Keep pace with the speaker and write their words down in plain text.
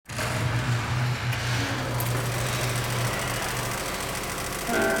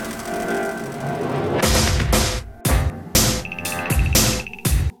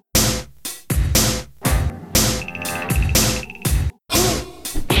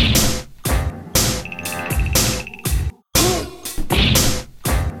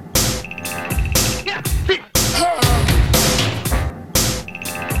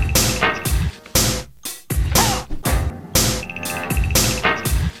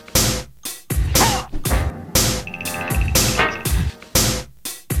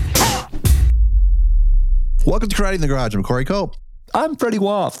Welcome to Karate in the Garage. I'm Corey Cope. I'm Freddie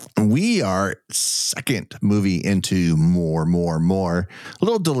Woff. We are second movie into more. A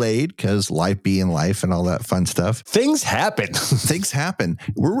little delayed because life being life and all that fun stuff. Things happen. Things happen.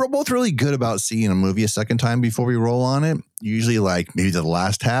 We're both really good about seeing a movie a second time before we roll on it. Usually like maybe the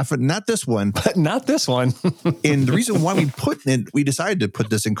last half, but not this one. But not this one. And the reason why we decided to put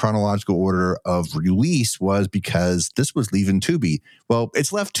this in chronological order of release was because this was leaving Tubi. Well,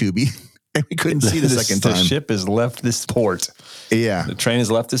 it's left Tubi. And we couldn't see the second time. The ship has left this port. Yeah. The train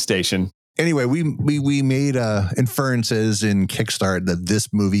has left the station. Anyway, we made inferences in Kickstart that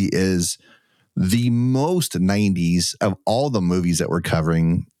this movie is the most 90s of all the movies that we're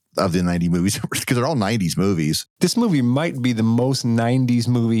covering, of the 90 movies, because they're all 90s movies. This movie might be the most 90s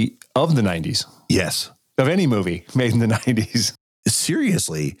movie of the 90s. Yes. Of any movie made in the 90s.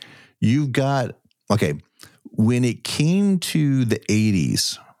 Seriously, you've got, okay, when it came to the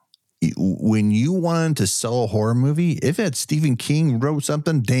 80s, when you wanted to sell a horror movie, if it Stephen King wrote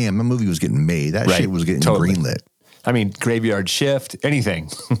something, damn, the movie was getting made. That shit was getting greenlit. I mean, Graveyard Shift, anything.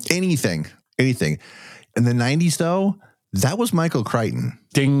 anything. In the 90s, though, that was Michael Crichton.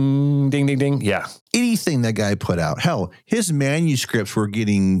 Ding, ding, ding, ding. Yeah. Anything that guy put out. Hell, his manuscripts were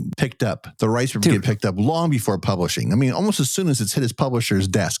getting picked up. The rights were getting picked up long before publishing. I mean, almost as soon as it's hit his publisher's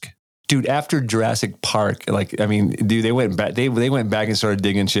desk. Dude, after Jurassic Park, they went back. They went back and started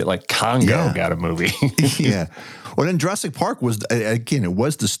digging shit. Like Congo got a movie. Yeah. Well, then Jurassic Park was, again, it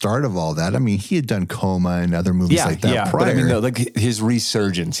was the start of all that. I mean, he had done Coma and other movies like that prior. But I mean, like his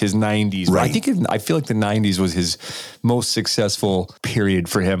resurgence, his 90s. Right. I feel like the 90s was his most successful period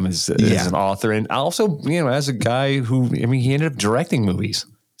for him as an author. And also, as a guy who, he ended up directing movies,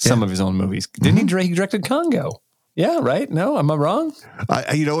 some of his own movies. Didn't he directed Congo? Yeah, right? No, am I wrong?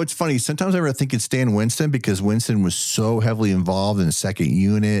 It's funny. Sometimes I think it's Stan Winston because Winston was so heavily involved in Second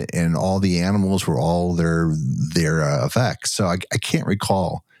Unit and all the animals were all their effects. So I can't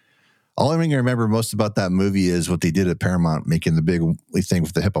recall. All I remember most about that movie is what they did at Paramount, making the big thing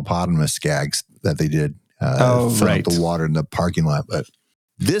with the hippopotamus gags that they did. The water in the parking lot. But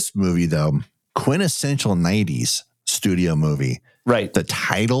this movie, though, quintessential 90s studio movie. Right. The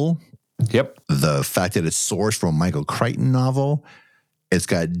title... Yep. The fact that it's sourced from a Michael Crichton novel. It's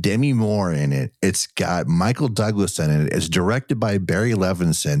got Demi Moore in it. It's got Michael Douglas in it. It's directed by Barry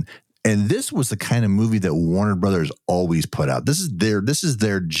Levinson. And this was the kind of movie that Warner Brothers always put out. This is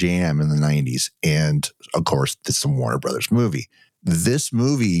their jam in the 90s. And of course, this is a Warner Brothers movie. This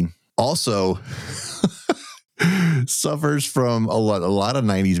movie also suffers from a lot of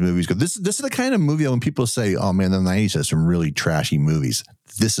 90s movies. This is the kind of movie that when people say, oh man, the 90s has some really trashy movies.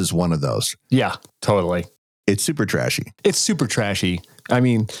 This is one of those. Yeah, totally. It's super trashy. It's super trashy. I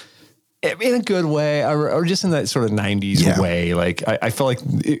mean, in a good way, or just in that sort of 90s way. Like, I felt like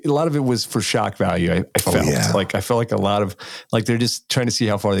a lot of it was for shock value. I felt like a lot of, like, they're just trying to see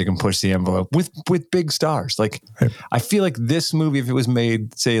how far they can push the envelope with big stars. Like, I feel like this movie, if it was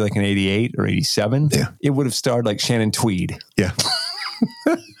made, say, like in 88 or 87, it would have starred like Shannon Tweed. Yeah.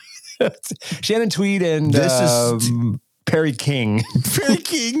 Shannon Tweed and Perry King. Perry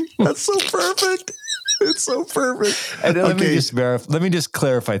King. That's so perfect. It's so perfect. And let me just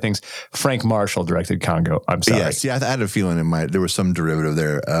clarify things. Frank Marshall directed Congo. I'm sorry. Yes, I had a feeling there was some derivative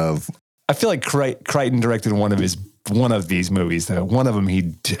there of. I feel like Crichton directed one of these movies. Though one of them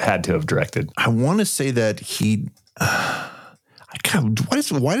he had to have directed. I want to say that he. Why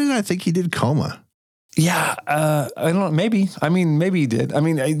did I think he did Coma? Yeah, I don't know. Maybe. I mean, maybe he did. I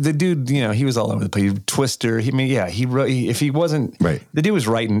mean, the dude, he was all over the place. Twister. He wrote. If he wasn't right, the dude was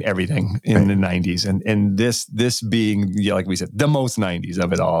writing everything in the 90s, and this being, like we said, the most 90s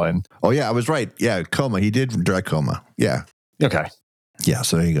of it all. And I was right. Yeah, Coma. He did direct Coma. Yeah. Okay. Yeah.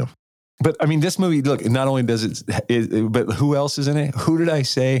 So there you go. But I mean, this movie. Look, not only does it, but who else is in it? Who did I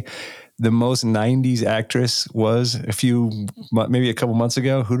say? The most 90s actress was maybe a couple months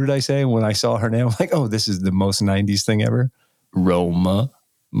ago. Who did I say when I saw her name? I'm like, oh, this is the most 90s thing ever. Roma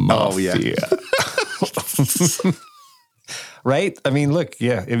Mafia. Oh, yeah. Right? I mean, look,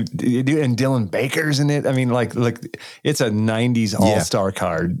 and Dylan Baker's in it. I mean, like, it's a 90s all-star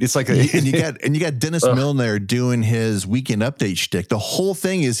card. It's like and you got Dennis Milner doing his Weekend Update shtick. The whole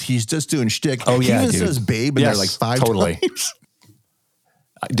thing is he's just doing shtick. Oh, yeah, he even says babe and they're like 5 times.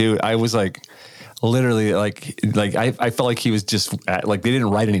 Dude, I was like, literally, like I felt like he was just like they didn't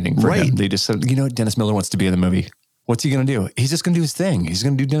write anything for him. They just said, Dennis Miller wants to be in the movie. What's he going to do? He's just going to do his thing. He's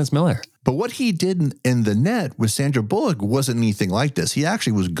going to do Dennis Miller. But what he did in The Net with Sandra Bullock wasn't anything like this. He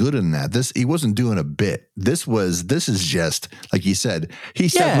actually was good in that. He wasn't doing a bit. This is just, like you said,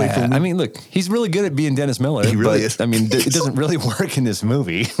 I mean, look, he's really good at being Dennis Miller. He really is. I mean, it doesn't really work in this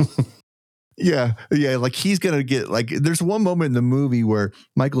movie. Yeah, like he's gonna get like. There's one moment in the movie where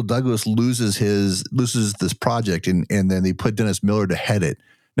Michael Douglas loses this project, and then they put Dennis Miller to head it.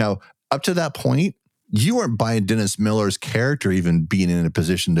 Now, up to that point, you weren't buying Dennis Miller's character even being in a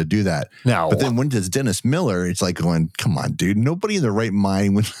position to do that. No, but then when does Dennis Miller? It's like going, come on, dude. Nobody in their right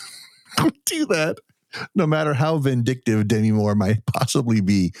mind would do that. No matter how vindictive Demi Moore might possibly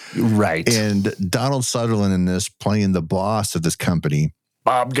be. Right. And Donald Sutherland in this playing the boss of this company.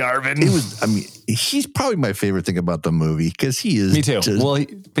 Bob Garvin. It was, I mean, he's probably my favorite thing about the movie because he is. Me too. Well,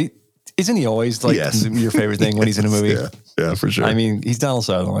 isn't he always like your favorite thing when he's in a movie? Yeah, for sure. I mean, he's Donald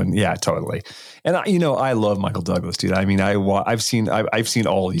Sutherland. Yeah, totally. And I love Michael Douglas, dude. I mean, I've seen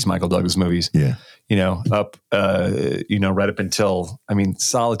all of these Michael Douglas movies. Yeah. Right up until,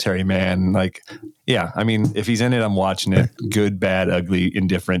 Solitary Man. Like, yeah. I mean, if he's in it, I'm watching it. Good, bad, ugly,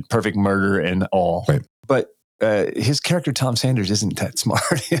 indifferent, Perfect Murder, and all. Right. But his character Tom Sanders isn't that smart.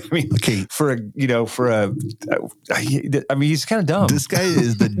 I mean, okay. He's kind of dumb. This guy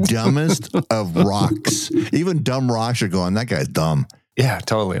is the dumbest of rocks. Even dumb rocks are going, that guy's dumb. Yeah,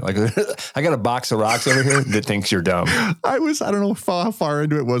 totally. Like, I got a box of rocks over here that thinks you're dumb. I don't know how far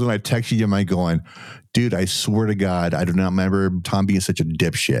into it was when I texted you, Mike, going, dude, I swear to God, I do not remember Tom being such a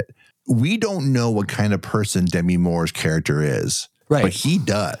dipshit. We don't know what kind of person Demi Moore's character is. Right. But he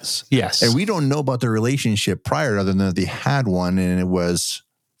does. Yes. And we don't know about their relationship prior, other than that they had one, and it was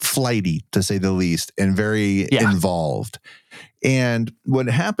flighty, to say the least, and very involved. And what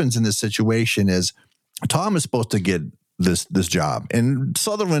happens in this situation is Tom is supposed to get this job. And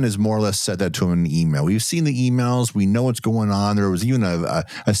Sutherland has more or less said that to him in the email. We've seen the emails. We know what's going on. There was even a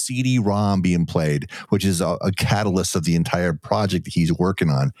CD-ROM being played, which is a catalyst of the entire project that he's working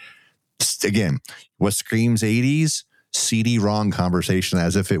on. Again, what screams 80s? CD-ROM conversation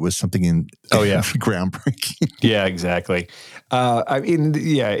as if it was something groundbreaking. Yeah, exactly.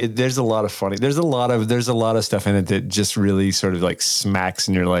 There's a lot of funny. There's a lot of stuff in it that just really sort of like smacks,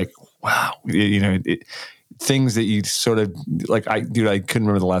 and you're like, wow, things that you sort of like. I couldn't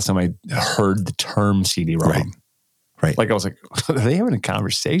remember the last time I heard the term CD-ROM. Right. Like I was like, are they having a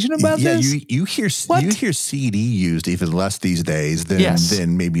conversation about this? You hear CD used even less these days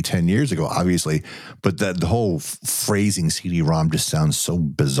than maybe 10 years ago, obviously. But the whole phrasing CD-ROM just sounds so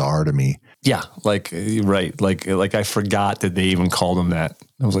bizarre to me. Yeah, like right, like I forgot that they even called them that.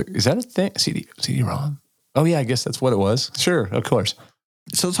 I was like, is that a thing? CD-ROM? Oh yeah, I guess that's what it was. Sure, of course.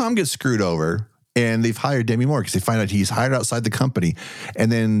 So Tom gets screwed over. And they've hired Demi Moore because they find out he's hired outside the company, and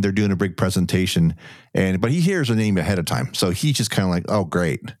then they're doing a big presentation. But he hears her name ahead of time, so he's just kind of like, "Oh,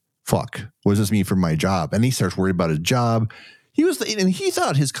 great, fuck, what does this mean for my job?" And he starts worried about his job. He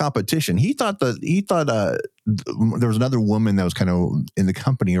thought his competition. He thought there was another woman that was kind of in the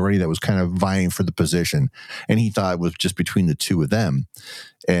company already that was kind of vying for the position, and he thought it was just between the two of them.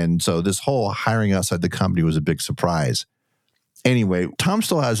 And so this whole hiring outside the company was a big surprise. Anyway, Tom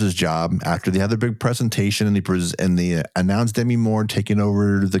still has his job after they had their big presentation and they announced Demi Moore taking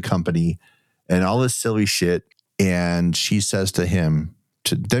over the company and all this silly shit. And she says to him,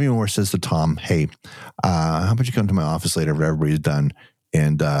 Demi Moore says to Tom, "Hey, how about you come to my office later when everybody's done?"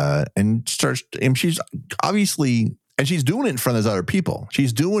 And she's obviously, and she's doing it in front of other people.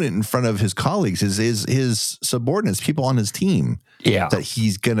 She's doing it in front of his colleagues, his subordinates, people on his team. Yeah, that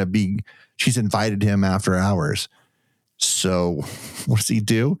she's invited him after hours. So what does he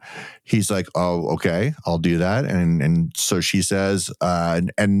do? He's like, "Oh, okay, I'll do that." And so she says,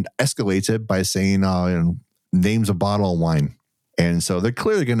 and escalates it by saying, names a bottle of wine. And so they're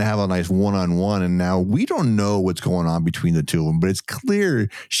clearly going to have a nice one-on-one. And now we don't know what's going on between the two of them, but it's clear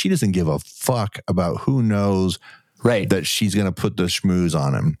she doesn't give a fuck about who knows that she's going to put the schmooze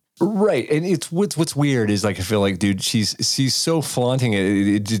on him. Right. And it's what's weird is like, I feel like, dude, she's so flaunting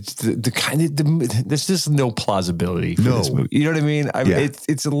it. There's just no plausibility for this movie. You know what I mean?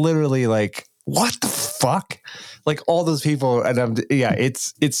 It's literally like, what the fuck? Like all those people. And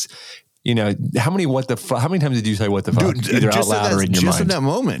it's, how many times did you say what the fuck? Dude, either out loud or in your mind? Just in that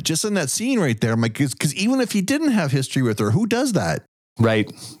moment, just in that scene right there. I'm like, because even if he didn't have history with her, who does that?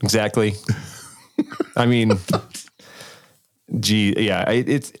 Right. Exactly. I mean, gee, yeah,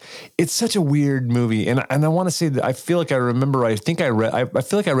 it's such a weird movie, and I want to say that I feel like I remember. I think I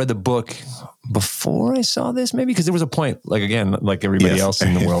feel like I read the book before I saw this, maybe because there was a point, like again, like everybody else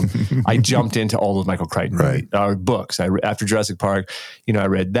in the world, I jumped into all those Michael Crichton books. After Jurassic Park, I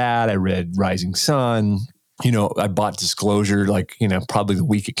read that. I read Rising Sun. I bought Disclosure, probably the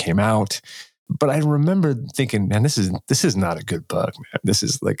week it came out. But I remember thinking, man, this is not a good book, man. This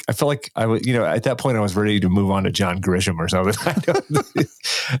is like, I felt like I was, at that point I was ready to move on to John Grisham or something.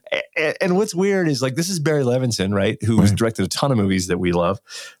 And what's weird is like, this is Barry Levinson, right? Who has directed a ton of movies that we love,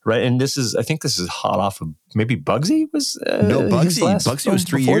 right? And I think this is hot off of maybe Bugsy was no, Bugsy was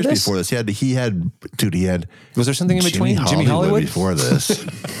 3 years this? before this. He had Was there something in between? Jimmy Hollywood before this.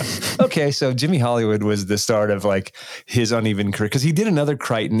 Okay, so Jimmy Hollywood was the start of like his uneven career because he did another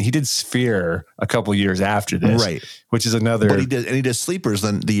Crichton. He did Sphere a couple years after this, right? Which is another. But he did Sleepers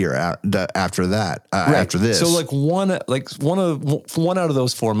then the year after that. Right. After this, so like one out of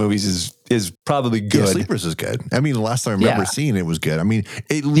those four movies is probably good. Yeah, Sleepers is good. I mean, the last time I remember seeing it was good. I mean,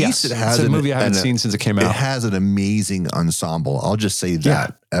 at least it has a movie I haven't seen since it came out. It has an amazing ensemble. I'll just say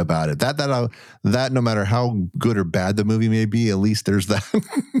that about it. That no matter how good or bad the movie may be, at least there's that.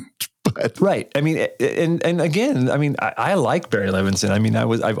 But. Right. I mean, and again, I mean, I like Barry Levinson. I mean,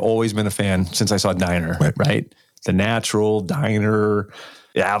 I've always been a fan since I saw Diner. Right. The Natural, Diner,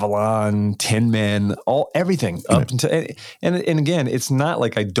 Avalon, Tin Men, everything up until and again, it's not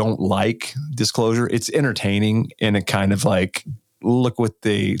like I don't like Disclosure. It's entertaining in a kind of like look at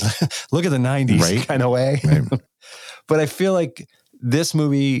the 90s kind of way. Right. But I feel like this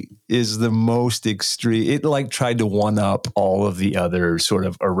movie is the most extreme. It like tried to one up all of the other sort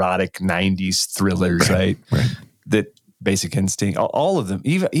of erotic 90s thrillers, right? That Basic Instinct, all of them,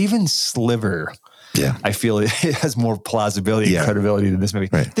 even Sliver. Yeah, I feel it has more plausibility and credibility than this movie.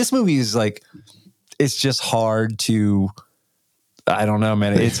 Right. This movie is like, it's just hard to, I don't know,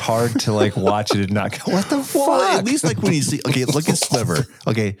 man. It's hard to like watch it and not go, what the fuck? Well, at least like when you see, okay, look at Sliver.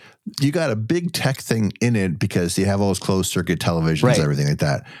 Okay, you got a big tech thing in it because you have all those closed circuit televisions and everything like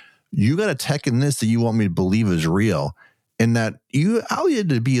that. You got a tech in this that you want me to believe is real. And that all you had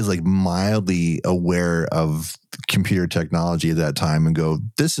to be is like mildly aware of computer technology at that time and go,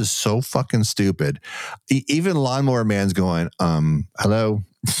 this is so fucking stupid. Even Lawnmower Man's going, hello,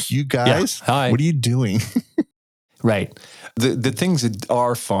 you guys, hi. What are you doing? Right. The things that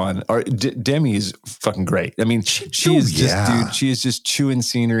are fun are Demi is fucking great. I mean, she is just chewing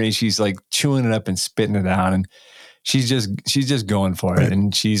scenery. She's like chewing it up and spitting it out, and she's just going for it.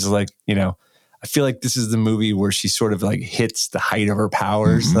 And she's like, I feel like this is the movie where she sort of like hits the height of her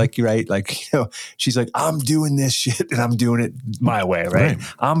powers. Like, right? Like, she's like, I'm doing this shit and I'm doing it my way. Right.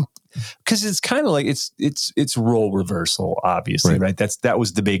 Cause it's kind of like, it's role reversal, obviously. Right. That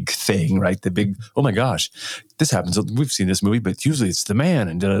was the big thing, right? The big, oh my gosh, this happens. We've seen this movie, but usually it's the man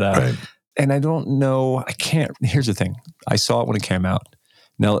and da-da-da. Right. And I don't know. Here's the thing. I saw it when it came out.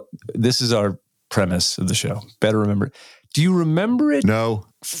 Now, this is our premise of the show. Better remember. Do you remember it? No.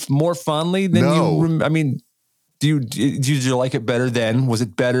 More fondly than you? I mean, did you like it better then? Was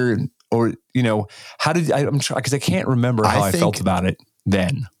it better, or how did I'm trying because I can't remember how I felt about it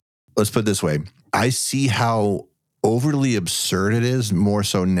then. Let's put it this way: I see how overly absurd it is more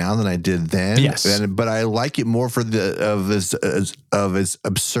so now than I did then. Yes, but I like it more for of its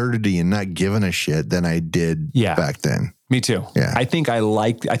absurdity and not giving a shit than I did back then. Me too. Yeah, I think I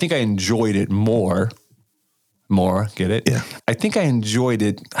enjoyed it more. Get it? Yeah. I think I enjoyed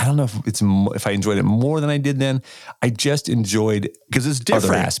it. I don't know if I enjoyed it more than I did then. I just enjoyed because it's different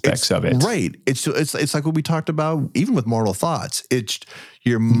other aspects of it. Right. It's like what we talked about even with Mortal Thoughts. It's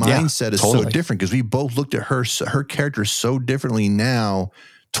your mindset is so different because we both looked at her character so differently now,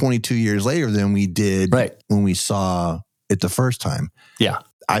 22 years later than we did when we saw it the first time. Yeah.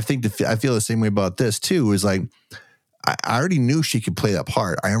 I think I feel the same way about this too. Is like I already knew she could play that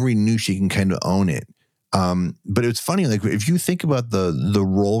part. I already knew she can kind of own it. But it's funny, like if you think about the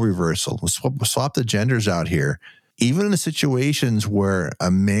role reversal, swap the genders out here, even in the situations where a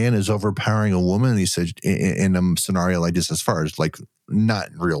man is overpowering a woman, he said in a scenario like this, as far as like not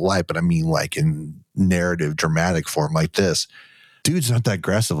in real life, but I mean like in narrative, dramatic form like this, dude's not that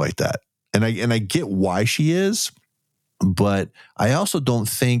aggressive like that. And I get why she is, but I also don't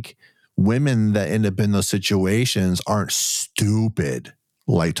think women that end up in those situations aren't stupid.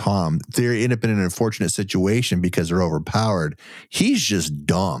 Like Tom, they end up in an unfortunate situation because they're overpowered. He's just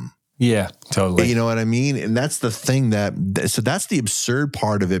dumb. Yeah, totally. You know what I mean? And that's the thing so that's the absurd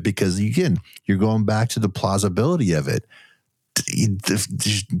part of it because again, you're going back to the plausibility of it.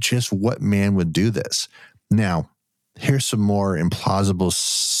 Just what man would do this? Now, here's some more implausible,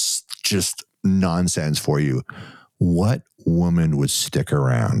 just nonsense for you. What woman would stick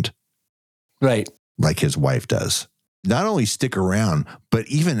around? Right. Like his wife does. Not only stick around, but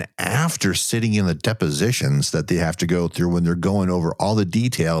even after sitting in the depositions that they have to go through when they're going over all the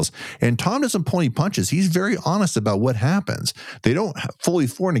details. And Tom doesn't pull any punches. He's very honest about what happens. They don't fully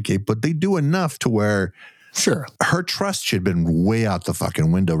fornicate, but they do enough to where her trust should have been way out the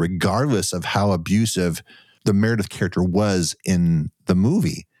fucking window, regardless of how abusive the Meredith character was in the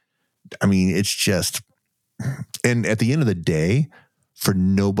movie. I mean, it's just, and at the end of the day, for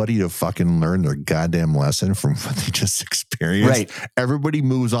nobody to fucking learn their goddamn lesson from what they just experienced. Right. Everybody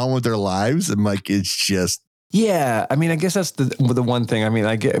moves on with their lives. And like, it's just. Yeah. I mean, I guess that's the one thing. I mean,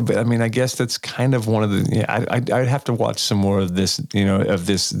 I guess that's kind of one of the, yeah, I'd have to watch some more of this, of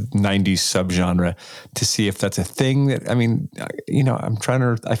this 90s subgenre to see if that's a thing that, I mean,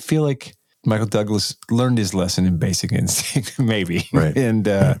 I feel like Michael Douglas learned his lesson in Basic Instinct, maybe. Right.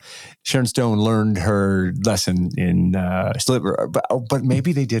 And Sharon Stone learned her lesson in Sliver, but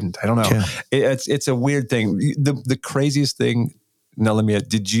maybe they didn't. I don't know. Yeah. It's a weird thing. The craziest thing, now let me add,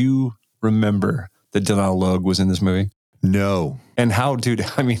 did you remember that Donald Logue was in this movie? No. And how, dude,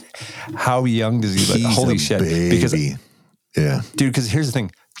 I mean, how young does he look? Holy shit. Baby. Because, yeah. Dude, because here's the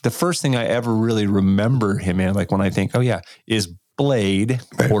thing. The first thing I ever really remember him in, like when I think, oh yeah, is Blade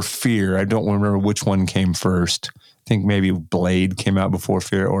or Fear. I don't remember which one came first. I think maybe Blade came out before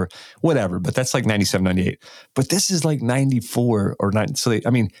Fear or whatever, but that's like 97, 98. But this is like 94 or 9. So I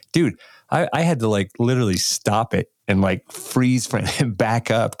mean, dude, I had to like literally stop it and like freeze frame and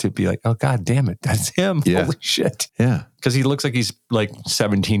back up to be like, oh God damn it, that's him. Yeah. Holy shit. Yeah. Because he looks like he's like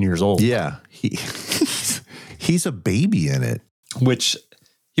 17 years old. Yeah. He's a baby in it. Which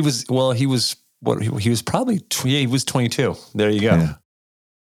he was probably, he was 22. There you go. Yeah.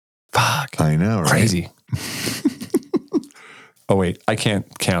 Fuck. I know, right? Crazy. Oh, wait, I can't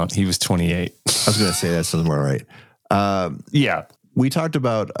count. He was 28. I was going to say that sounds more right. Yeah. We talked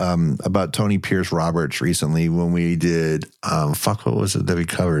about Tony Pierce Roberts recently when we did, what was it that we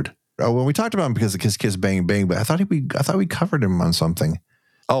covered? Oh, when we talked about him because of Kiss Kiss Bang Bang, but I thought we covered him on something.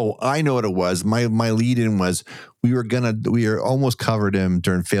 Oh, I know what it was. My lead in was we were almost covered him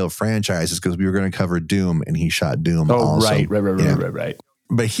during failed franchises because we were going to cover Doom and he shot Doom. Oh, also. Right.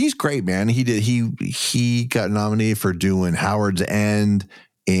 But he's great, man. He got nominated for doing Howard's End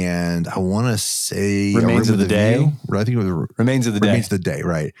and I want to say Remains of the Day. I think it was Remains of the Day. Remains of the Day,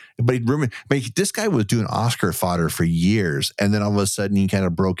 right? But this guy was doing Oscar fodder for years, and then all of a sudden he kind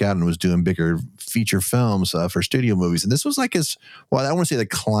of broke out and was doing bigger feature films for studio movies. And this was like his. Well, I want to say The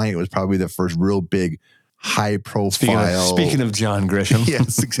Client was probably the first real big, high profile. Speaking of John Grisham,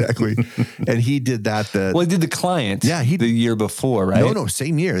 yes, exactly. And he did that. Well, he did The Client. Yeah, the year before, right? No,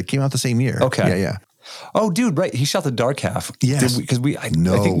 same year. It came out the same year. Okay, yeah. Oh, dude, right. He shot The Dark Half. Yes. Because I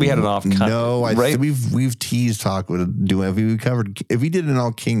think we had an off. Right? We've teased talk with doing if we did an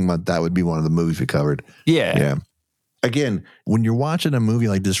All King month, that would be one of the movies we covered. Yeah. Again, when you're watching a movie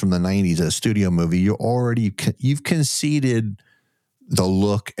like this from the 90s, a studio movie, you've conceded the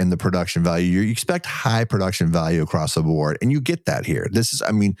look and the production value. You expect high production value across the board, and you get that here. This is,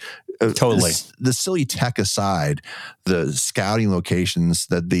 I mean, totally. The silly tech aside, the scouting locations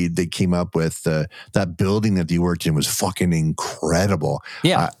that they came up with, that building that they worked in was fucking incredible.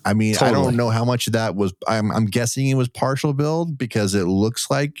 Yeah, I mean, totally. I don't know how much of that was. I'm guessing it was partial build because it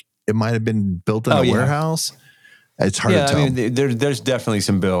looks like it might have been built in a warehouse. It's hard to tell. I mean, there's definitely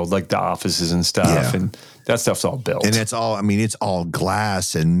some build, like the offices and stuff, and that stuff's all built. And it's all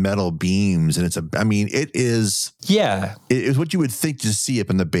glass and metal beams, and it is. Yeah, it's what you would think to see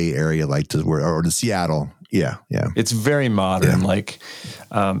up in the Bay Area, like or to Seattle. Yeah. It's very modern. Yeah. Like,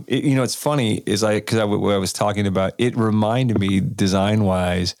 it's funny is what I was talking about. It reminded me design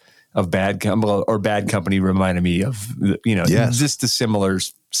wise of Bad Company reminded me of just a similar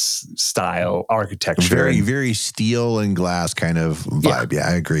style architecture. Very, very steel and glass kind of vibe. Yeah,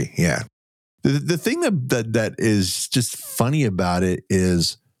 I agree. Yeah. The thing that is just funny about it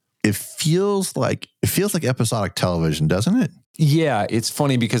is it feels like episodic television, doesn't it? Yeah, it's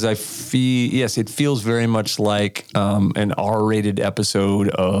funny because it feels very much like an R-rated episode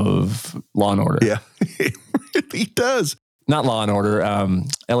of Law and Order. Yeah, it really does. Not Law and Order,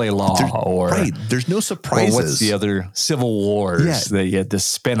 L.A. Law, There's no surprises. Or what's the other Civil Wars? The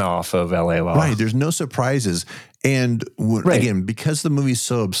spinoff of L.A. Law. Right. There's no surprises, and again, because the movie's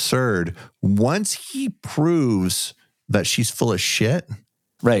so absurd, once he proves that she's full of shit,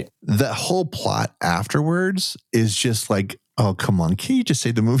 right, the whole plot afterwards is just like, oh come on, can you just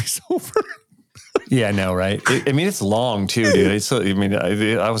say the movie's over? Yeah, I know, right? It's long too, dude.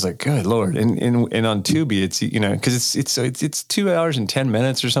 I was like, good Lord. And on Tubi, it's, because it's 2 hours and 10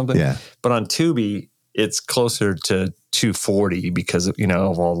 minutes or something. Yeah. But on Tubi, it's closer to 240 because of,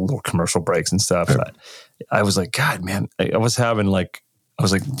 of all the little commercial breaks and stuff. Right. I was like, God, man, I was like,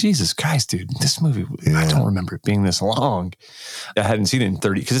 Jesus Christ, dude, this movie, I don't remember it being this long. I hadn't seen it in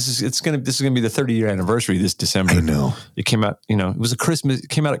 30, because this is going to be the 30-year anniversary this December. I know. It came out, it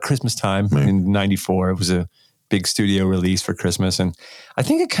came out at Christmas time in 94. It was a big studio release for Christmas. And I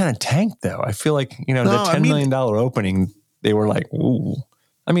think it kind of tanked though. I feel like, the $10 million opening, they were like, ooh,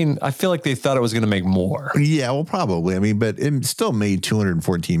 I mean, I feel like they thought it was going to make more. Yeah, well, probably. I mean, but it still made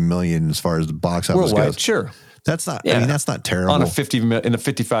 $214 million as far as the box office Worldwide, goes. sure. That's not. Yeah. I mean, that's not terrible. On a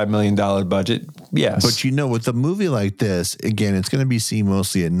 $55 million budget, yes. But with a movie like this, again, it's going to be seen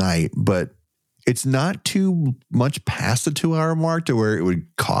mostly at night, but it's not too much past the 2-hour mark to where it would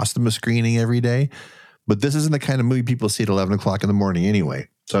cost them a screening every day. But this isn't the kind of movie people see at 11 o'clock in the morning anyway.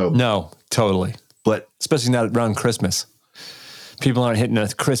 So no, totally. But especially not around Christmas. People aren't hitting a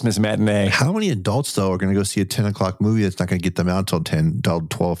Christmas matinee. How many adults, though, are going to go see a 10 o'clock movie that's not going to get them out till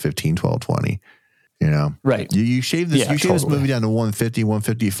 12, 15, 12, 20? You know? Right. You shave this this movie down to 150,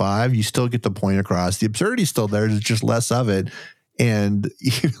 155, you still get the point across. The absurdity's still there. There's just less of it. And,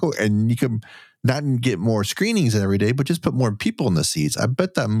 and you can not get more screenings every day, but just put more people in the seats. I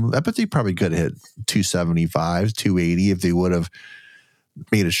bet they probably could have hit 275, 280 if they would have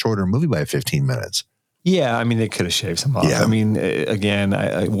made a shorter movie by 15 minutes. Yeah, I mean, they could have shaved some off. Yeah. I mean, again,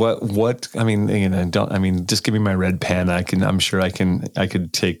 just give me my red pen. I'm sure I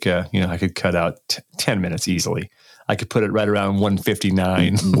could take, I could cut out 10 minutes easily. I could put it right around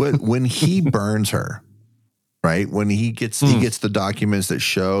 159. When he burns her, right? When he gets the documents that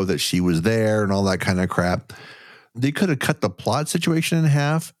show that she was there and all that kind of crap, they could have cut the plot situation in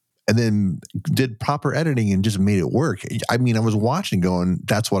half and then did proper editing and just made it work. I mean, I was watching going,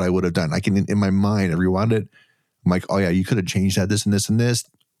 that's what I would have done. I can, in my mind, I rewound it. I'm like, oh yeah, you could have changed that, this and this and this,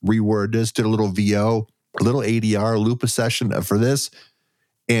 reword this, did a little VO, a little ADR, loop a session for this,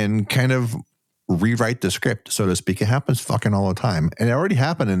 and kind of rewrite the script, so to speak. It happens fucking all the time. And it already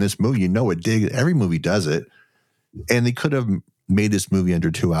happened in this movie. It did. Every movie does it. And they could have made this movie under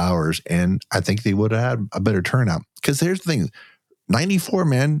 2 hours, and I think they would have had a better turnout. Because here's the thing, 94,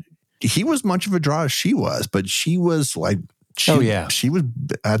 man, he was much of a draw as she was, but she was like, she was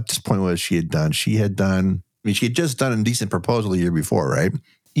at this point what she had just done Indecent Proposal the year before, right?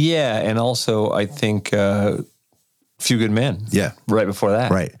 Yeah, and also I think Few Good Men. Yeah. Right before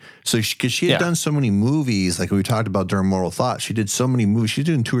that. Right. So because she had done so many movies, like we talked about during Moral Thought, she did so many movies. She's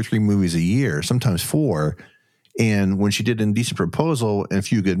doing 2 or 3 movies a year, sometimes 4. And when she did Indecent Proposal and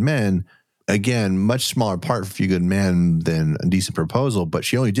Few Good Men, again, much smaller part for Few Good Men than Indecent Proposal, but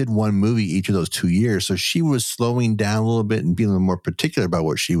she only did 1 movie each of those 2 years. So she was slowing down a little bit and being a little more particular about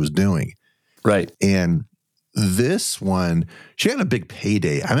what she was doing. Right. And this one, she got a big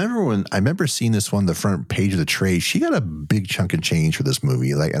payday. I remember seeing this one, the front page of the trade. She got a big chunk of change for this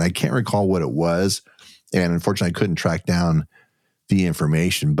movie. And I can't recall what it was. And unfortunately, I couldn't track down the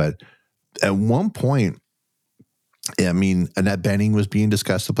information. But at one point, I mean, Annette Bening was being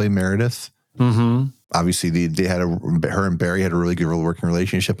discussed to play Meredith. Mm-hmm. Obviously, her and Barry had a really good working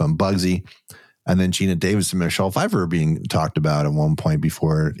relationship on Bugsy. And then Gina Davis and Michelle Pfeiffer were being talked about at one point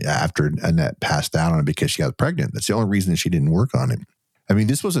after Annette passed out on it because she got pregnant. That's the only reason that she didn't work on it. I mean,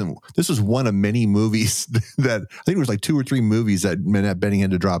 this was one of many movies that I think it was like 2 or 3 movies that Annette Bening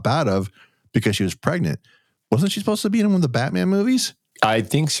had to drop out of because she was pregnant. Wasn't she supposed to be in one of the Batman movies? I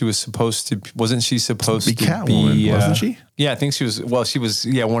think she was supposed to. Wasn't she supposed to be Catwoman? Wasn't she? Yeah, I think she was. Well, she was.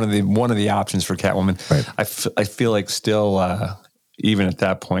 Yeah, one of the options for Catwoman. Right. I feel like still, even at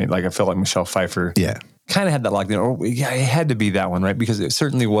that point, like I felt like Michelle Pfeiffer. Yeah. Kind of had that locked in. Or yeah, it had to be that one, right? Because it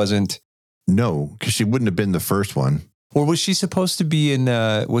certainly wasn't. No, because she wouldn't have been the first one. Or was she supposed to be in?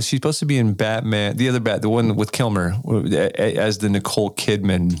 Was she supposed to be in Batman? The one with Kilmer as the Nicole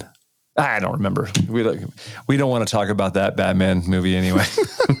Kidman. I don't remember. We don't want to talk about that Batman movie anyway.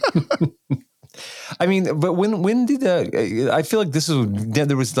 I mean, but when did I feel like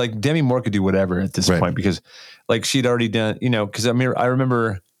there was like Demi Moore could do whatever at this point because like she'd already done, because I mean, I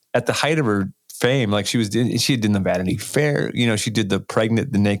remember at the height of her fame, like she had done the Vanity Fair, she did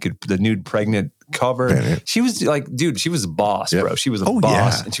the nude pregnant cover. Right. She was like, dude, she was a boss, bro. She was a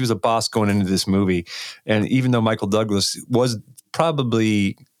boss, and she was a boss going into this movie. And even though Michael Douglas was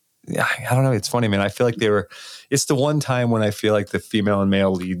probably, I don't know. It's funny, man. I feel like it's the one time when I feel like the female and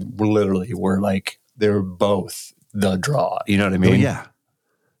male lead were like, they were both the draw. You know what I mean? Oh, yeah.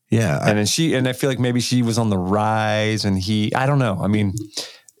 Yeah. And I feel like maybe she was on the rise and I don't know. I mean,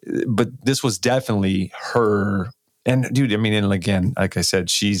 but this was definitely her. And dude, I mean, and again, like I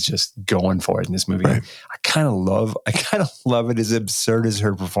said, she's just going for it in this movie. Right. I kind of love it as absurd as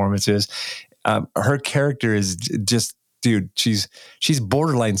her performance is. Her character is just, dude, she's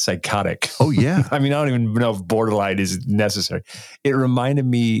borderline psychotic. Oh yeah. I mean, I don't even know if borderline is necessary. It reminded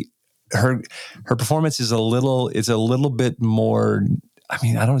me, her performance is a little bit more. I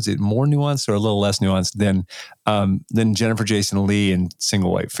mean, I don't know, is it more nuanced or a little less nuanced than Jennifer Jason Leigh in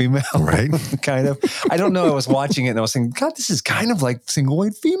Single White Female? Right. Kind of. I don't know. I was watching it and I was thinking, God, this is kind of like Single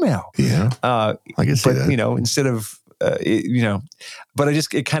White Female. Yeah. I can see that. Instead of but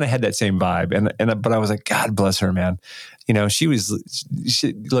it kind of had that same vibe. But I was like, God bless her, man. She made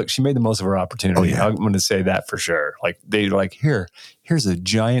the most of her opportunity. Oh, yeah. I'm going to say that for sure. Like they were like, here's a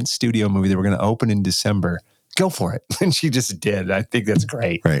giant studio movie that we're going to open in December. Go for it. And she just did. I think that's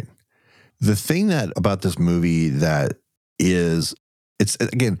great. Right. The thing about this movie that is, it's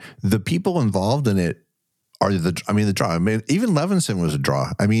again, the people involved in it are the draw. I mean, even Levinson was a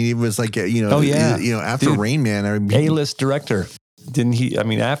draw. I mean, it was like, after Dude, Rain Man, A-list director. Didn't he? I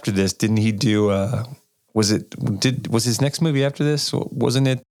mean, after this, didn't he do, was his next movie after this? Wasn't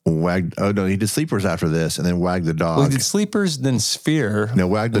it? He did Sleepers after this, and then Wag the Dog. Well, he did Sleepers, then Sphere. No,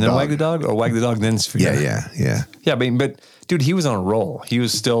 Wag the Dog. Then Wag the Dog, or Wag the Dog, then Sphere. Yeah. Yeah, but dude, he was on a roll. He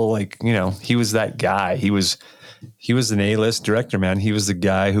was still like, he was that guy. He was an A-list director, man. He was the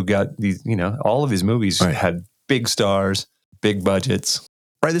guy who got these, all of his movies had big stars, big budgets.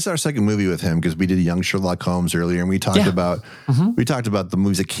 Right, this is our second movie with him because we did Young Sherlock Holmes earlier, and we talked about the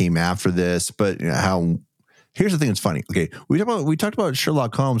movies that came after this. But how? Here's the thing that's funny. Okay, we talked about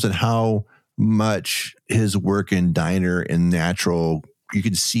Sherlock Holmes and how much his work in Diner and Natural, you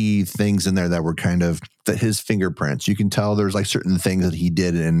could see things in there that were kind of his fingerprints. You can tell there's like certain things that he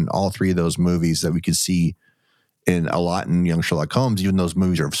did in all three of those movies that we could see in a lot in Young Sherlock Holmes, even those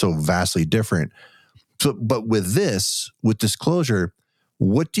movies are so vastly different. So, but with Disclosure,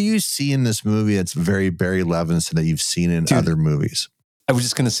 what do you see in this movie that's very Barry Levinson that you've seen in other movies? I was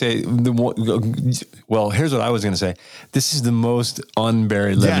just going to say, here's what I was going to say. This is the most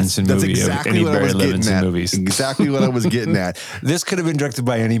un-Barry Levinson movie of any Barry Levinson movies. Exactly what I was getting at. This could have been directed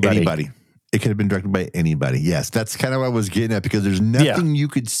by anybody. It could have been directed by anybody. Yes, that's kind of what I was getting at because there's nothing you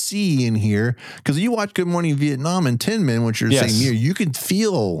could see in here. Because you watch Good Morning Vietnam and Tin Men, which you're saying here, you can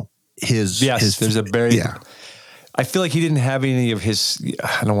feel his. Yes, there's a Barry. Yeah. I feel like he didn't have any of his,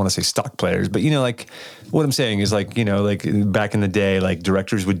 I don't want to say stock players, but like what I'm saying is like, like back in the day, like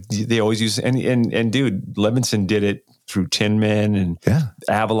directors they always use, and dude, Levinson did it through Tin Men and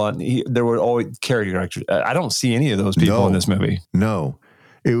Avalon. There were always character directors. I don't see any of those people in this movie. No.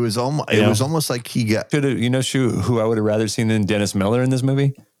 It was almost like he got. Who I would have rather seen than Dennis Miller in this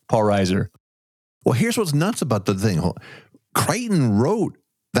movie? Paul Reiser. Well, here's what's nuts about the thing. Crichton wrote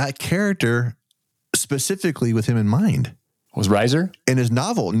that character specifically with him in mind. Was Reiser? In his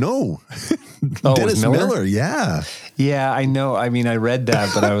novel? No. Dennis Miller? Yeah. Yeah, I know. I mean, I read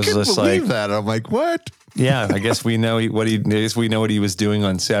that, but I was just like, that. I'm like, what? Yeah, I guess we know what he was doing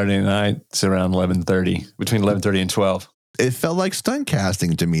on Saturday nights around 11:30, between 11:30 and 12. It felt like stunt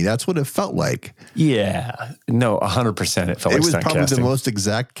casting to me. That's what it felt like. Yeah. No, 100% it felt like stunt casting. It was probably the most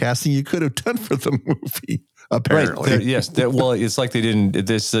exact casting you could have done for the movie, apparently. Right. Yes. Well, it's like they didn't,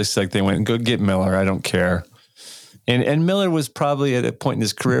 it's just like they went, go get Miller. I don't care. And Miller was probably at a point in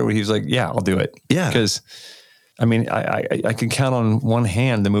his career where he was like, yeah, I'll do it. Yeah. Because, I mean, I can count on one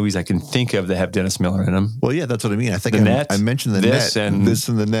hand the movies I can think of that have Dennis Miller in them. Well, yeah, that's what I mean. I think I mentioned the Net. And this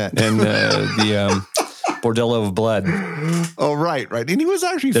and the Net. And the Bordello of Blood. Oh, right. And he was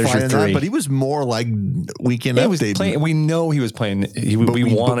actually fine in that, but he was more like Weekend Update. We know he was playing. We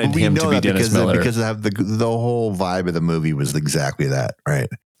wanted him to be Dennis Miller. Because the whole vibe of the movie was exactly that, right?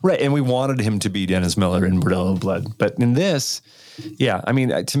 Right, and we wanted him to be Dennis Miller in Bordello of Blood. But in this, yeah, I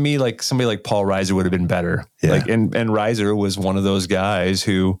mean, to me, like somebody like Paul Reiser would have been better. Yeah. Like, and Reiser was one of those guys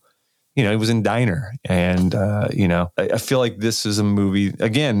who, he was in Diner, and I feel like this is a movie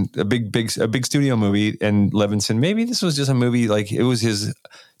again, a big studio movie. And Levinson, maybe this was just a movie like it was his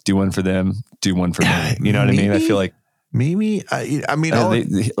do one for them, do one for me. You know what I mean? I feel like. Maybe I mean,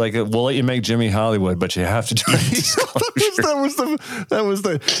 we'll let you make Jimmy Hollywood, but you have to do it. that was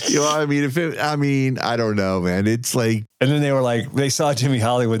the I don't know, man. It's like, and then they were like, they saw Jimmy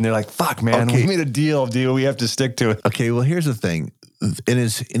Hollywood, and they're like, "Fuck, man, we made a deal, dude. We have to stick to it." Okay, well, here's the thing. In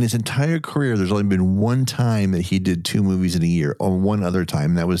his entire career, there's only been one time that he did 2 movies in a year, or one other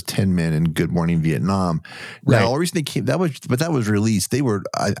time. That was Tin Men and Good Morning Vietnam. Now, the reason they came that was released. They were,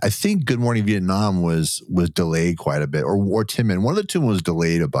 I think, Good Morning Vietnam was delayed quite a bit, or Tin Men. One of the 2 was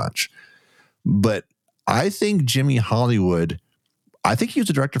delayed a bunch. But I think Jimmy Hollywood. I think he was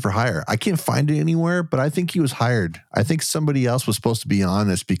a director for hire. I can't find it anywhere, but I think he was hired. I think somebody else was supposed to be on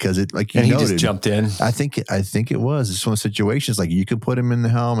this because it, like you noted, he just jumped in. I think it was. It's one of the situations like you can put him in the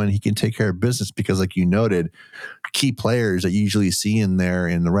helm and he can take care of business because, like you noted, key players that you usually see in there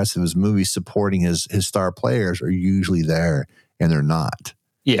in the rest of his movies supporting his star players are usually there, and they're not.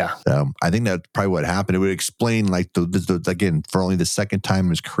 Yeah. I think that's probably what happened. It would explain like the again, for only the second time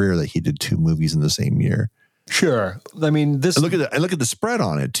in his career that he did 2 movies in the same year. Sure. I mean, this. And look at the spread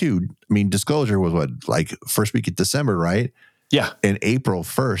on it too. I mean, Disclosure was what, like first week of December, right? Yeah. And April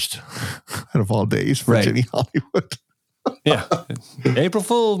 1st, out of all days for Jimmy Hollywood. Yeah. April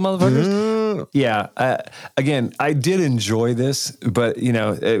Fool, motherfuckers. Yeah. Again, I did enjoy this, but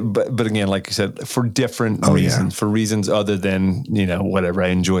but again, like you said, for different reasons, for reasons other than, whatever I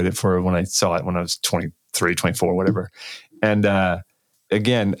enjoyed it for when I saw it when I was 23, 24, whatever. And,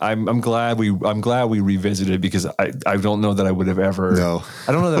 again, I'm glad we revisited it because I don't know that I would have ever,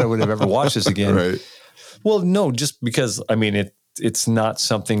 I don't know that I would have ever watched this again. Right. Well, no, just because, I mean, it's not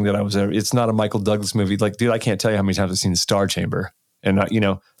something that it's not a Michael Douglas movie. Like, dude, I can't tell you how many times I've seen The Star Chamber. And, I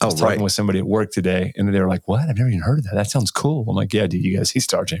was talking with somebody at work today and they were like, what? I've never even heard of that. That sounds cool. I'm like, yeah, dude, you guys see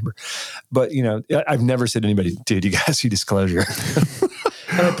Star Chamber. But, I've never said to anybody, dude, you guys see Disclosure.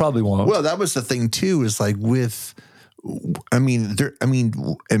 And I probably won't. Well, that was the thing too, is like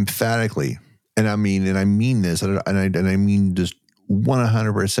emphatically, and I mean this, and I mean just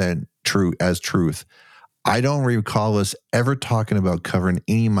 100% true as truth. I don't recall us ever talking about covering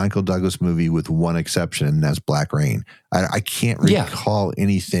any Michael Douglas movie with one exception, and that's Black Rain. I can't recall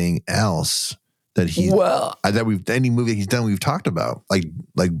anything else that any movie he's done we've talked about. Like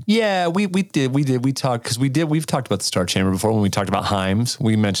yeah, we talked because we've talked about the Star Chamber before when we talked about Himes.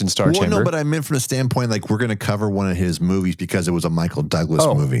 We mentioned Star Chamber. No, but I meant from the standpoint like we're going to cover one of his movies because it was a Michael Douglas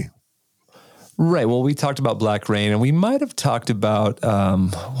movie. Right. Well, we talked about Black Rain, and we might have talked about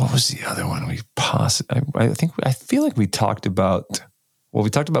what was the other one? I feel like we talked about. Well, we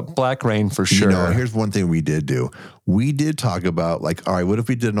talked about Black Rain for sure. Here's one thing we did do. We did talk about like, all right, what if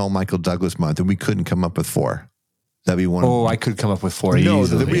we did an all Michael Douglas month and we couldn't come up with 4? That'd be one. Oh, I could come up with 4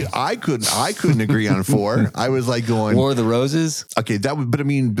 easily. I couldn't agree on 4. I was like going War of the Roses. Okay, but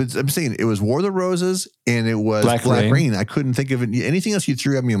I'm saying it was War of the Roses and it was Black Rain. I couldn't think of anything else you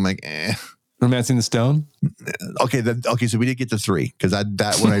threw at me. I'm like, eh. Romancing the Stone. Okay, so we did get to 3 because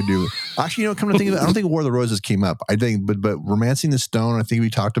that one I do. Actually, come to think of it, I don't think War of the Roses came up. I think, but Romancing the Stone, I think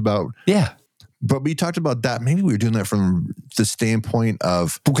we talked about. Yeah. But we talked about that. Maybe we were doing that from the standpoint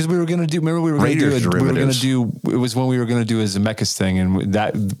of because we were going to do. Remember, we were going to do. It was when we were going to do a Zemeckis thing, and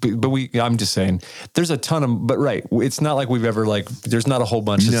that. But I'm just saying, there's a ton of. But right, it's not like we've ever there's not a whole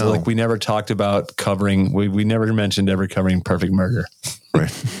bunch. It's like we never talked about covering. We never mentioned ever covering Perfect Murder.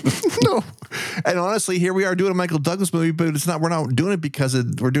 Right. No. And honestly, here we are doing a Michael Douglas movie, but it's not. We're not doing it because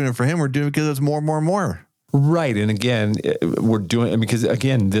we're doing it for him. We're doing it because it's more and more and more. Right. And again, we're doing it because,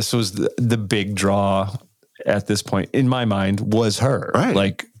 again, this was the big draw at this point, in my mind, was her. Right.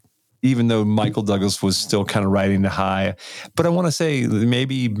 Like, even though Michael Douglas was still kind of riding the high. But I want to say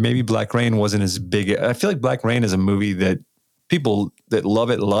maybe Black Rain wasn't as big. I feel like Black Rain is a movie that people that love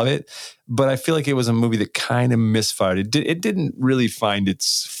it. But I feel like it was a movie that kind of misfired. It didn't really find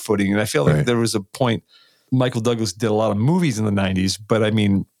its footing. And I feel like there was a point, Michael Douglas did a lot of movies in the 90s, but I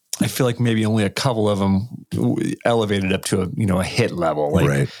mean, I feel like maybe only a couple of them elevated up to a hit level. Like,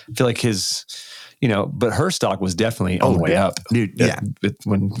 I feel like his, but her stock was definitely on the way up, dude. Yeah,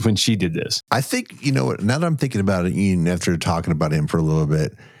 when she did this. I think now that I'm thinking about it, Ian, after talking about him for a little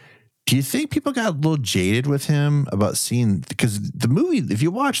bit, do you think people got a little jaded with him about seeing because the movie? If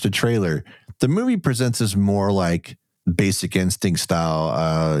you watch the trailer, the movie presents us more like Basic Instinct style,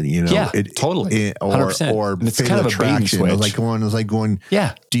 totally, 100%. or and it's Fatal kind of Attraction. a bait It was like going,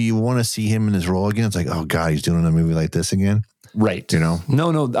 yeah. Do you want to see him in his role again? It's like, oh God, he's doing a movie like this again, right?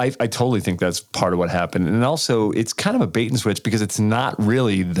 No, I totally think that's part of what happened, and also it's kind of a bait and switch because it's not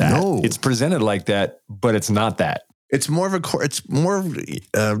really that. No. It's presented like that, but it's not that. It's more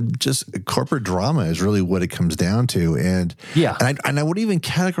of just corporate drama is really what it comes down to, and I would even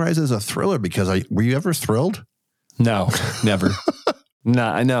categorize it as a thriller because were you ever thrilled? No, never.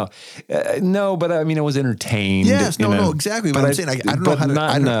 I know. No, but I mean, it was entertained. Yes, no, exactly. But I'm saying, I don't know how to.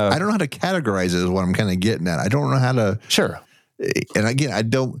 I don't know how to categorize it. Is what I'm kind of getting at. I don't know how to. Sure. And again, I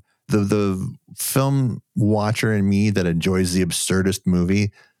don't. The film watcher in me that enjoys the absurdist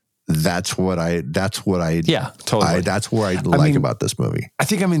movie. That's what I. Yeah, totally. That's where I like about this movie. I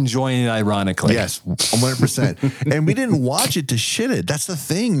think I'm enjoying it ironically. Yes, 100%. And we didn't watch it to shit it. That's the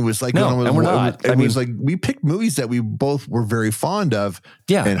thing. It was like, and we're not. It was like we picked movies that we both were very fond of.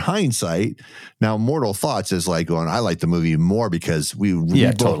 Yeah. In hindsight, now Mortal Thoughts is like going. I like the movie more because we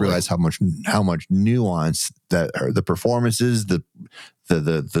both realized how much nuance that the performances, the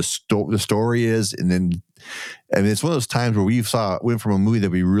story is, and then. I mean, it's one of those times where went from a movie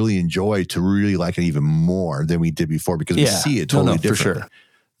that we really enjoyed to really like it even more than we did before because we see it totally different. For sure.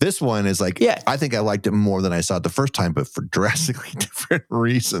 This one is like, I think I liked it more than I saw it the first time, but for drastically different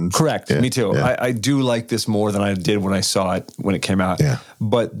reasons. Correct. Me too. Yeah. I do like this more than I did when I saw it when it came out. Yeah.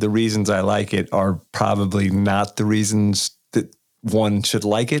 But the reasons I like it are probably not the reasons that one should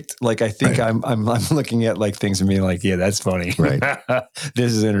like it. Like, I think I'm looking at like things and being like, yeah, that's funny. Right.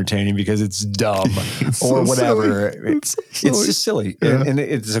 This is entertaining because it's dumb or whatever. It's just silly. Yeah. And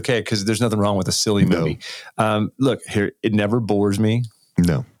it's okay because there's nothing wrong with a silly movie. Look here, it never bores me.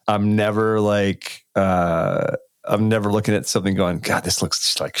 No. I'm never like, I'm never looking at something going, God, this looks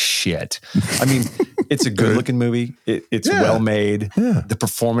just like shit. I mean, it's a good looking movie. It's well made. Yeah. The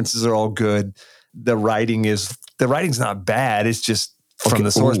performances are all good. The writing's not bad. It's just from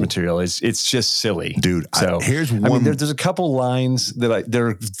the source material. It's just silly, dude. So here's one. I mean, there's a couple lines that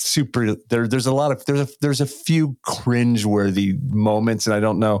they're super. There's a lot of there's a few cringeworthy moments, and I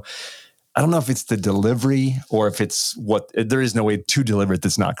don't know if it's the delivery or if it's what. There is no way to deliver it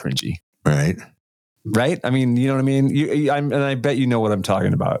that's not cringy, right? I mean, you know what I mean. And I bet you know what I'm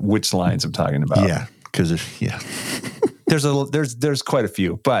talking about. Which lines I'm talking about? Yeah, because there's quite a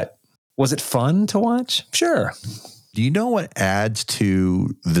few, but. Was it fun to watch? Sure. Do you know what adds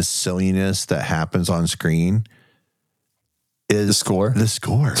to the silliness that happens on screen? Is the score. The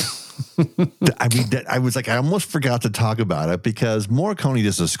score. I mean, I was like, I almost forgot to talk about it because Morricone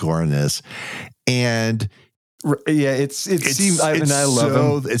does a score in this, and yeah, it seems. I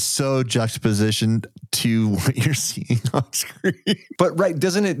love him. It's so juxtapositioned to what you're seeing on screen. But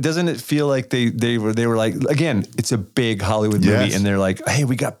doesn't it feel like they were like, again, it's a big Hollywood movie, and they're like, hey,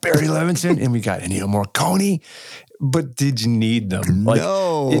 we got Barry Levinson and we got Ennio Morricone, but did you need them? Like,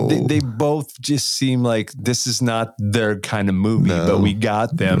 no, they both just seem like this is not their kind of movie, but we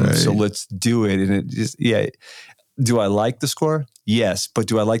got them, so let's do it. And it just, do I like the score? Yes, but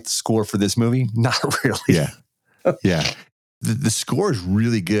do I like the score for this movie? Not really. Yeah. The score is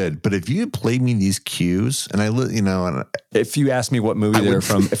really good, but if you had played me these cues, and if you asked me what movie they're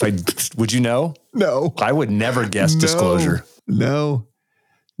from, would you know? No, I would never guess Disclosure. No.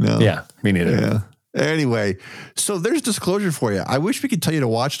 Yeah, me neither. Yeah. Anyway, so there's Disclosure for you. I wish we could tell you to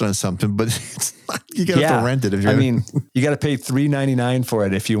watch it on something, but it's not, you got to rent it. You got to pay $3.99 for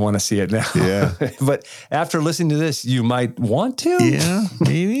it if you want to see it now. Yeah. But after listening to this, you might want to. Yeah,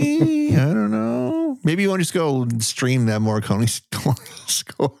 maybe. I don't know. Maybe you want to just go stream that Morricone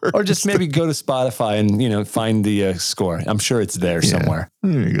score. Or just maybe go to Spotify and, find the score. I'm sure it's there somewhere.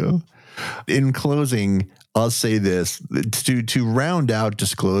 There you go. In closing, I'll say this to round out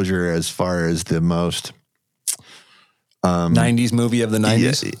Disclosure as far as the most 90s movie of the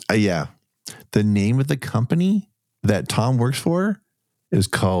 90s. Yeah. The name of the company that Tom works for is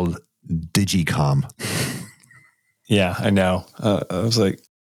called Digicom. Yeah, I know. I was like,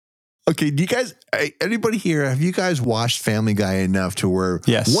 okay, do you guys, anybody here, have you guys watched Family Guy enough to where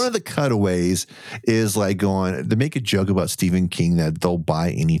one of the cutaways is like they make a joke about Stephen King that they'll buy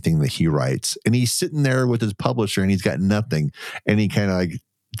anything that he writes. And he's sitting there with his publisher and he's got nothing. And he kind of like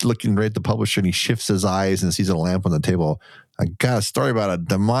looking right at the publisher and he shifts his eyes and sees a lamp on the table. I got a story about a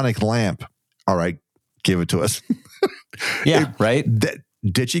demonic lamp. All right, give it to us. Right?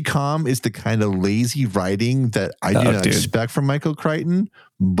 Digicom is the kind of lazy writing that I do not expect from Michael Crichton.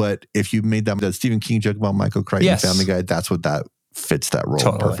 But if you made that Stephen King joke about Michael Crichton, Family Guy, that's what that fits that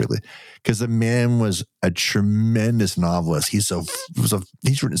role perfectly. Because the man was a tremendous novelist. He's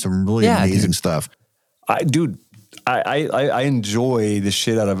written some really amazing stuff. I enjoy the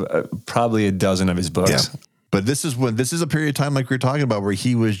shit out of probably a dozen of his books. Yeah. But this is a period of time like we were talking about where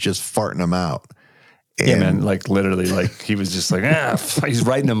he was just farting them out. Yeah, man, like literally, like he was just like, he's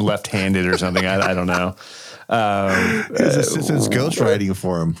writing them left-handed or something. I don't know. His assistant's ghostwriting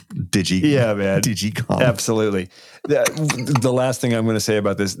for him. Digicom. Absolutely. The last thing I'm going to say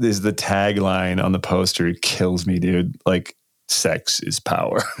about this is the tagline on the poster. It kills me, dude. Like, sex is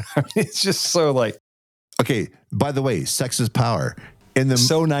power. It's just so like. Okay, by the way, sex is power.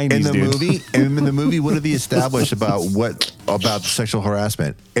 So 90s, in the movie, what did he establish about sexual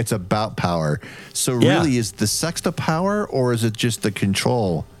harassment? It's about power. So really, is the sex the power or is it just the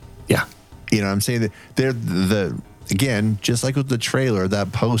control? Yeah. You know what I'm saying? Again, just like with the trailer,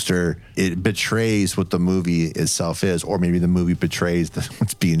 that poster, it betrays what the movie itself is, or maybe the movie betrays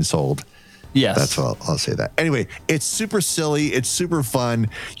what's being sold. Yes. That's what I'll say that. Anyway, it's super silly. It's super fun.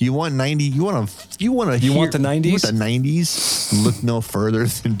 You want the 90s? You want the 90s? Look no further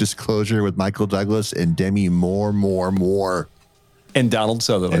than Disclosure with Michael Douglas and Demi Moore. And Donald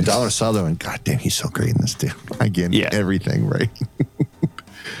Sutherland. God damn, he's so great in this, dude. Again, everything, right?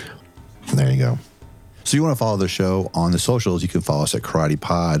 There you go. So you want to follow the show on the socials, you can follow us at Karate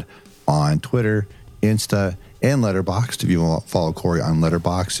Pod on Twitter, Insta, and Letterboxd. If you want to follow Corey on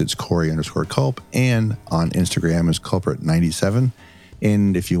Letterboxd, it's Corey_Culp, and on Instagram is Culprit97.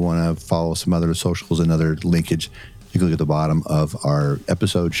 And if you want to follow some other socials and other linkage, you can look at the bottom of our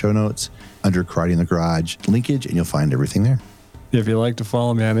episode show notes under Karate in the Garage linkage, and you'll find everything there. If you'd like to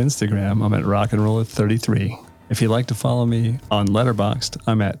follow me on Instagram, I'm at rockandroller33. If you'd like to follow me on Letterboxd,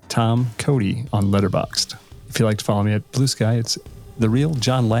 I'm at Tom Cody on Letterboxd. If you'd like to follow me at Blue Sky, it's The Real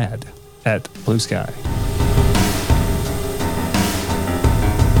John Ladd at Blue Sky.